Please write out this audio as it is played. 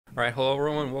Alright, hello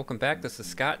everyone, welcome back. This is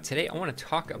Scott. Today I want to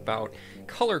talk about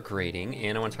color grading,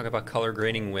 and I want to talk about color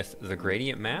grading with the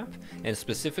gradient map, and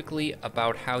specifically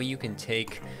about how you can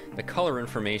take the color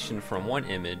information from one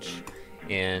image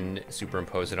and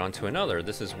superimpose it onto another.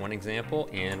 This is one example,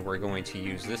 and we're going to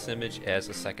use this image as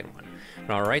a second one.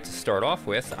 Alright, to start off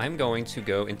with, I'm going to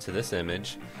go into this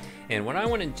image, and what I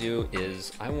want to do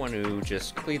is I want to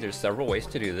just quickly, there's several ways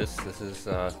to do this. This is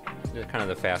kind of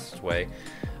the fastest way.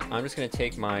 I'm just going to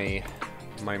take my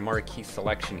marquee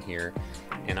selection here,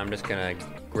 and I'm just going to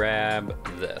grab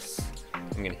this.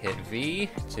 I'm going to hit V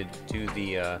to do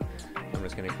the, I'm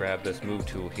just going to grab this move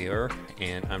tool here,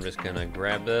 and I'm just going to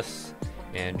grab this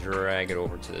and drag it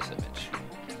over to this image.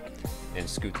 And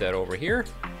scoot that over here.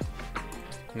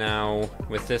 Now,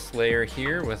 with this layer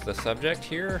here, with the subject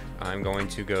here, I'm going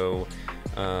to go,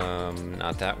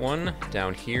 not that one,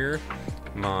 down here,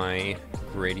 my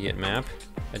gradient map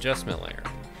adjustment layer.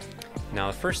 Now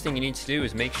the first thing you need to do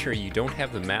is make sure you don't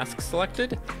have the mask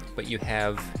selected, but you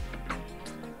have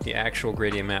the actual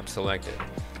gradient map selected.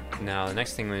 Now the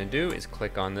next thing I'm going to do is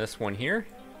click on this one here,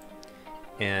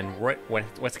 and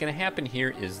what's going to happen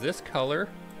here is this color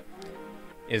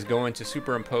is going to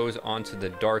superimpose onto the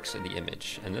darks of the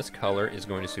image, and this color is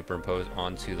going to superimpose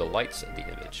onto the lights of the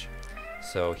image.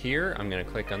 So here I'm going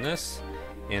to click on this,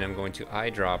 and I'm going to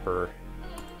eyedropper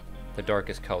the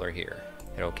darkest color here.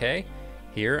 Hit OK.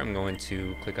 Here I'm going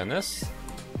to click on this,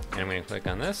 and I'm going to click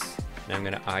on this, and I'm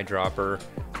going to eyedropper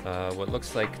what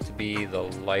looks like to be the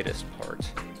lightest part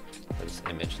of this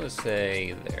image. Let's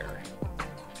say there.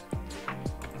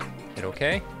 Hit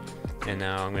OK. And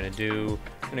now I'm going to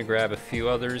grab a few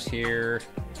others here,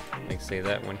 like say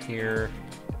that one here.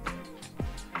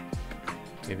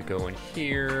 Maybe go in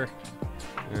here,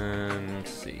 and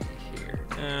let's see here.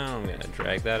 Now I'm going to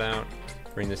drag that out,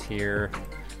 bring this here.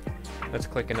 Let's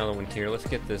click another one here. Let's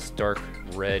get this dark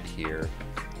red here.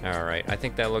 Alright, I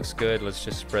think that looks good. Let's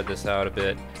just spread this out a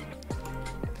bit.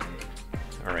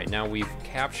 Alright, now we've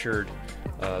captured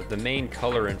the main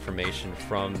color information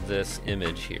from this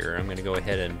image here. I'm going to go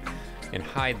ahead and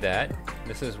hide that.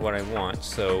 This is what I want.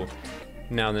 So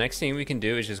now the next thing we can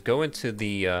do is just go into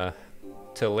the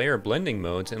to layer blending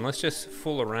modes, and let's just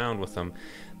fool around with them.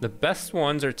 The best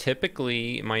ones are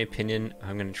typically, in my opinion,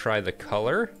 I'm going to try the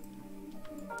color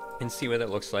and see what that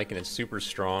looks like, and it's super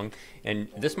strong. And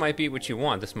this might be what you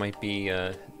want. This might be,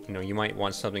 you know, you might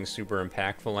want something super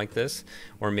impactful like this,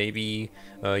 or maybe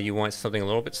you want something a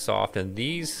little bit soft. And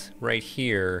these right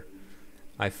here,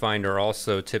 I find are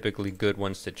also typically good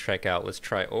ones to check out. Let's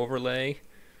try overlay.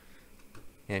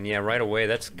 And yeah, right away,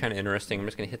 that's kind of interesting. I'm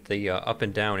just going to hit the up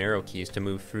and down arrow keys to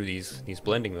move through these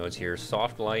blending modes here.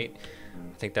 Soft light,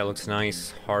 I think that looks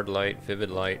nice. Hard light, vivid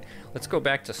light. Let's go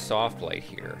back to soft light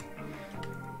here.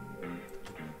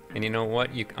 And you know what?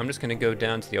 I'm just going to go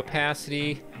down to the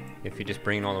opacity. If you just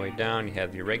bring it all the way down, you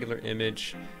have your regular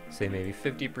image, say maybe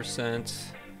 50%,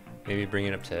 maybe bring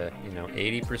it up to, you know,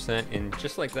 80%, and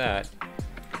just like that,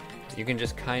 you can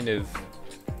just kind of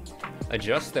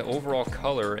adjust the overall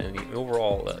color and the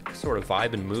overall sort of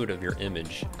vibe and mood of your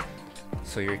image.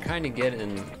 So you're kind of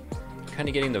getting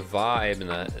the vibe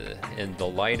and the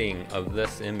lighting of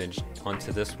this image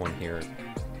onto this one here.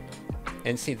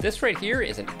 And see, this right here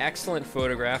is an excellent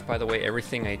photograph. By the way,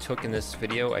 everything I took in this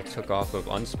video I took off of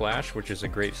Unsplash, which is a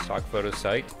great stock photo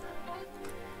site.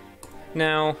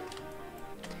 Now,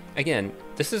 again,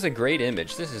 this is a great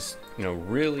image. This is, you know,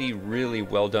 really, really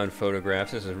well done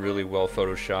photographs. This is really well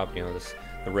photoshopped. You know,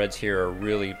 the reds here are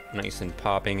really nice and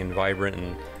popping and vibrant,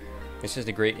 and it's just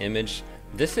a great image.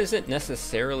 This isn't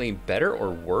necessarily better or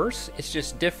worse. It's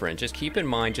just different. Just keep in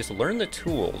mind, just learn the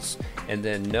tools, and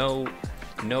then know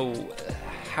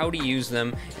how to use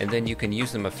them, and then you can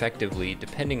use them effectively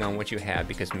depending on what you have,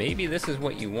 because maybe this is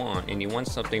what you want and you want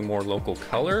something more local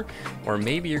color, or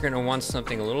maybe you're going to want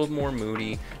something a little more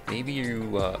moody. Maybe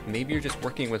you're just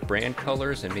working with brand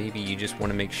colors, and maybe you just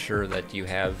want to make sure that you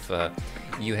have the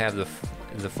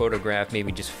photograph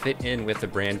maybe just fit in with the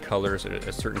brand colors, or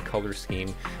a certain color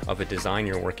scheme of a design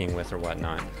you're working with or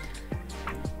whatnot.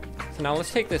 So now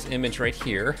let's take this image right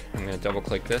here. I'm going to double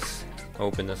click this,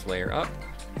 open this layer up,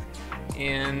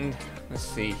 and let's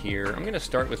see here. I'm going to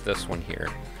start with this one here.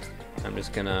 I'm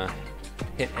just going to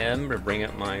hit M to bring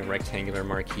up my rectangular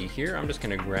marquee here. I'm just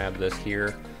going to grab this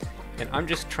here, and I'm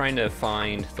just trying to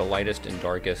find the lightest and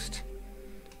darkest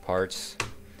parts.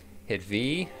 Hit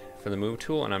V for the move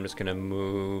tool, and I'm just going to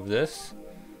move this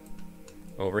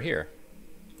over here.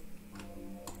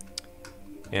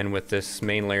 And with this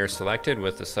main layer selected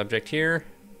with the subject here,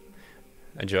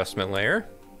 adjustment layer,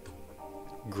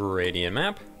 gradient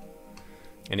map,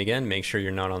 and again, make sure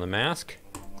you're not on the mask.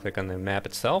 Click on the map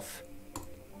itself,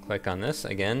 Click on this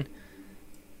again.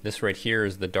 This right here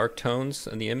is the dark tones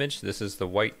in the image. This is the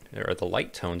white or the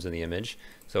light tones in the image.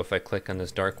 So if I click on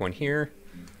this dark one here,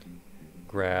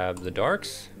 grab the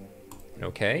darks,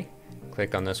 okay.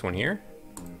 Click on this one here,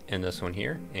 and this one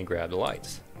here, and grab the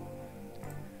lights.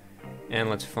 And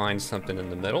let's find something in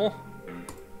the middle,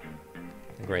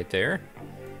 right there.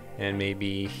 And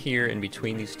maybe here in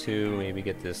between these two, maybe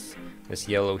get this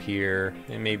yellow here,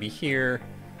 and maybe here.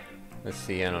 Let's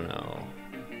see, I don't know.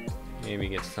 Maybe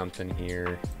get something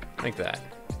here, like that.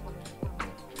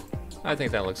 I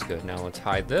think that looks good. Now let's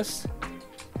hide this.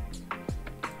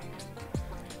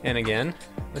 And again,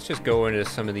 let's just go into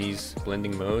some of these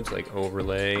blending modes like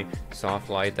overlay, soft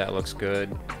light, that looks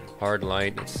good. Hard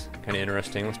light, it's kind of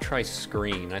interesting. Let's try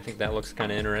screen. I think that looks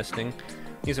kind of interesting.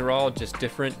 These are all just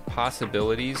different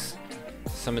possibilities.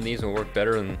 Some of these will work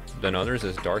better than others.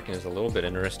 This darken is a little bit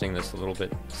interesting. That's a little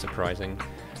bit surprising.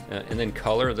 And then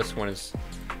color, this one is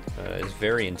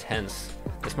very intense.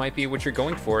 This might be what you're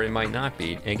going for, it might not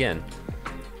be. Again,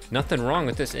 nothing wrong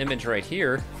with this image right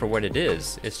here for what it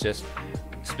is. It's just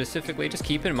specifically, just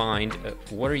keep in mind,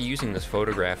 what are you using this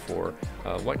photograph for?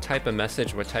 What type of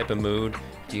message, what type of mood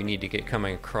do you need to get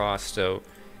coming across? So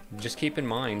just keep in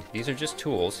mind, these are just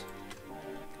tools.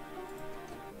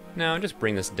 Now just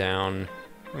bring this down.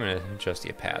 I'm gonna adjust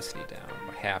the opacity down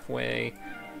about halfway,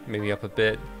 maybe up a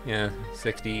bit. Yeah,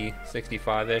 60,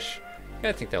 65-ish. Yeah,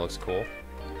 I think that looks cool.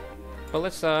 But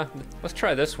let's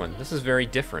try this one. This is very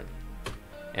different.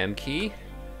 M key,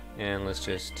 and let's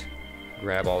just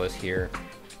grab all this here.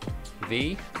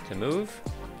 V to move.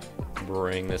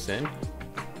 Bring this in.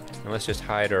 And let's just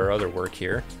hide our other work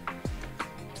here.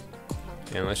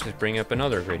 And let's just bring up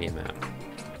another gradient map.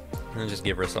 And just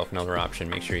give ourselves another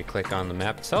option. Make sure you click on the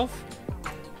map itself.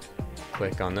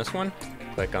 Click on this one.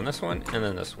 Click on this one, and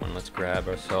then this one. Let's grab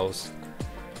ourselves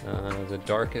the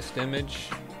darkest image,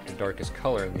 the darkest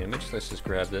color in the image. Let's just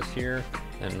grab this here,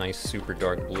 that nice super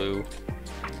dark blue.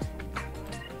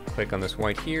 Click on this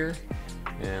white here,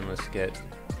 and let's get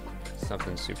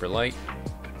something super light.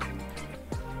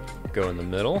 Go in the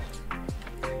middle,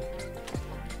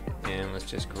 and let's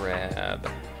just grab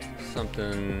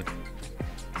something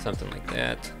like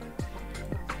that.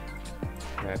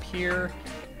 Grab here,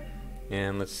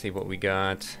 and let's see what we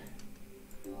got.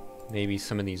 Maybe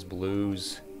some of these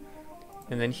blues.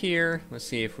 And then here, let's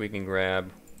see if we can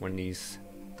grab one of these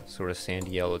sort of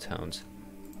sandy yellow tones.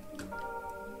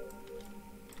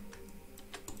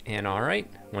 And alright,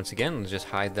 once again, let's just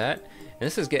hide that. And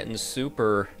this is getting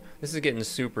super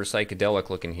psychedelic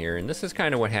looking here. And this is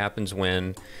kind of what happens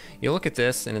when you look at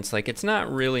this and it's like, it's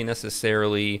not really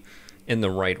necessarily in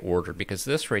the right order, because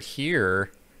this right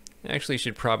here actually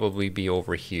should probably be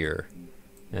over here.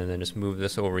 And then just move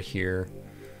this over here.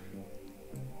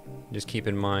 Just keep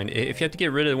in mind, if you have to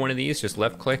get rid of one of these, just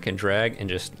left click and drag, and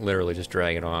just literally just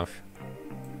drag it off.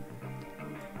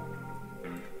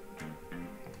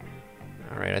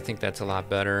 Alright, I think that's a lot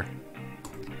better.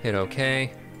 Hit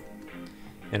OK.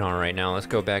 And alright, now let's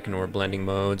go back into our blending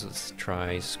modes. Let's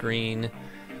try screen,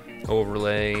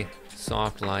 overlay,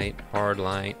 soft light, hard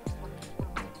light.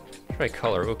 Try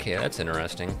color. Okay, that's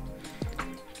interesting.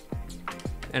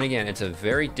 And again, it's a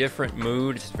very different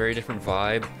mood, it's a very different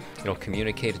vibe. It'll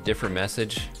communicate a different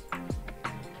message.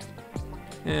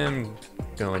 And I'm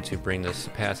going to bring this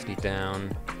opacity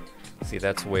down. See,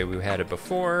 that's the way we had it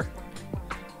before.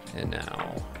 And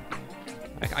now,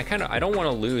 I don't want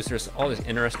to lose, there's all these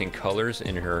interesting colors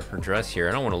in her dress here.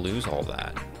 I don't want to lose all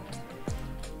that.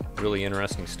 Really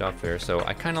interesting stuff there. So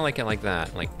I kind of like it like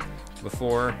that, like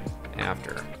before,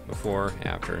 after, before,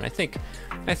 after. And I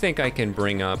think I can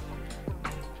bring up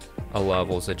a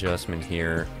levels adjustment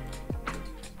here,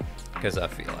 because I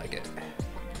feel like it.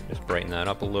 Just brighten that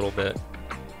up a little bit.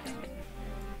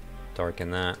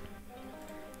 Darken that.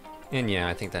 And yeah,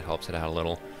 I think that helps it out a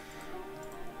little.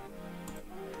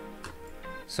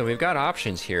 So we've got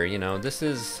options here, you know, this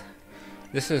is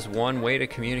one way to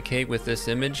communicate with this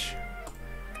image.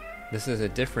 This is a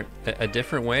different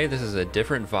way, this is a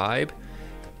different vibe.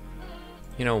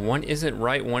 You know, one isn't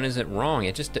right, one isn't wrong.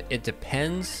 It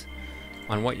depends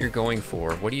on what you're going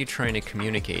for. What are you trying to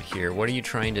communicate here? What are you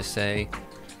trying to say?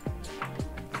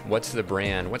 What's the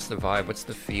brand? What's the vibe? What's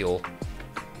the feel?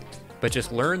 But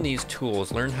just learn these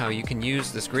tools. Learn how you can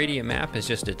use this gradient map as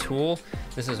just a tool.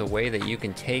 This is a way that you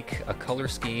can take a color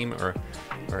scheme or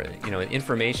you know,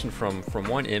 information from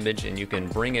one image, and you can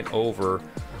bring it over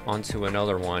onto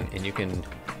another one, and you can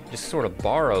just sort of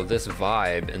borrow this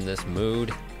vibe and this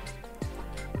mood.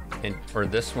 And or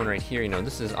this one right here, you know,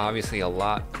 this is obviously a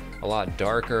lot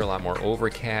darker, a lot more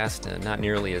overcast, and not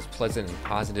nearly as pleasant and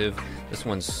positive. This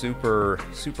one's super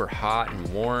hot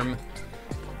and warm.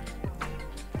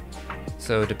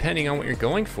 So depending on what you're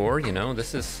going for, you know,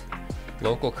 this is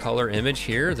local color image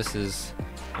here. This is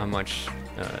a much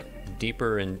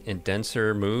deeper and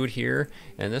denser mood here,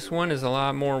 and this one is a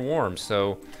lot more warm.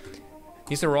 So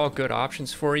these are all good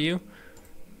options for you.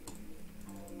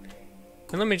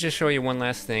 And let me just show you one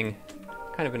last thing,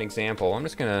 kind of an example. I'm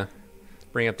just gonna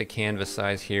bring up the canvas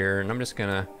size here, and I'm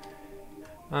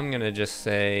gonna just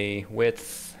say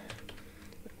width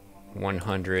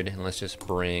 100, and let's just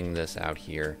bring this out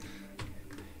here.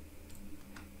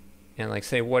 And like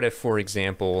say, what if, for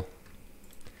example,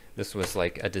 this was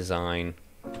like a design.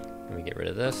 Let me get rid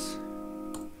of this.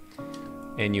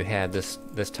 And you had this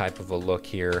type of a look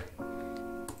here.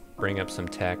 Bring up some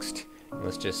text.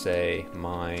 Let's just say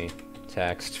my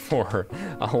text for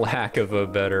a lack of a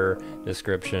better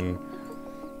description.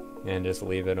 And just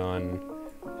leave it on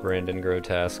Brandon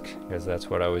Grotesque, because that's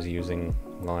what I was using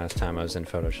the last time I was in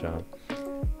Photoshop.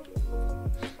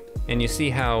 And you see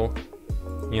how,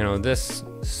 you know, this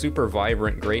super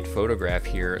vibrant, great photograph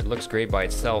here, it looks great by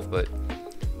itself, but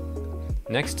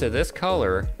next to this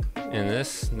color and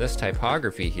this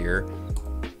typography here,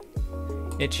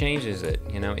 it changes it.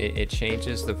 You know, it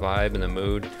changes the vibe and the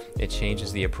mood. It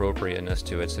changes the appropriateness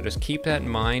to it. So just keep that in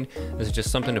mind. This is just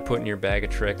something to put in your bag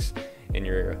of tricks, in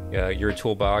your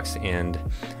toolbox, and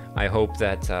I hope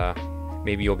that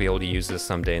maybe you'll be able to use this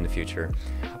someday in the future.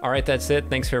 All right, that's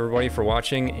it. Thanks for everybody for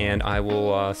watching, and I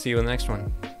will see you in the next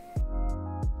one.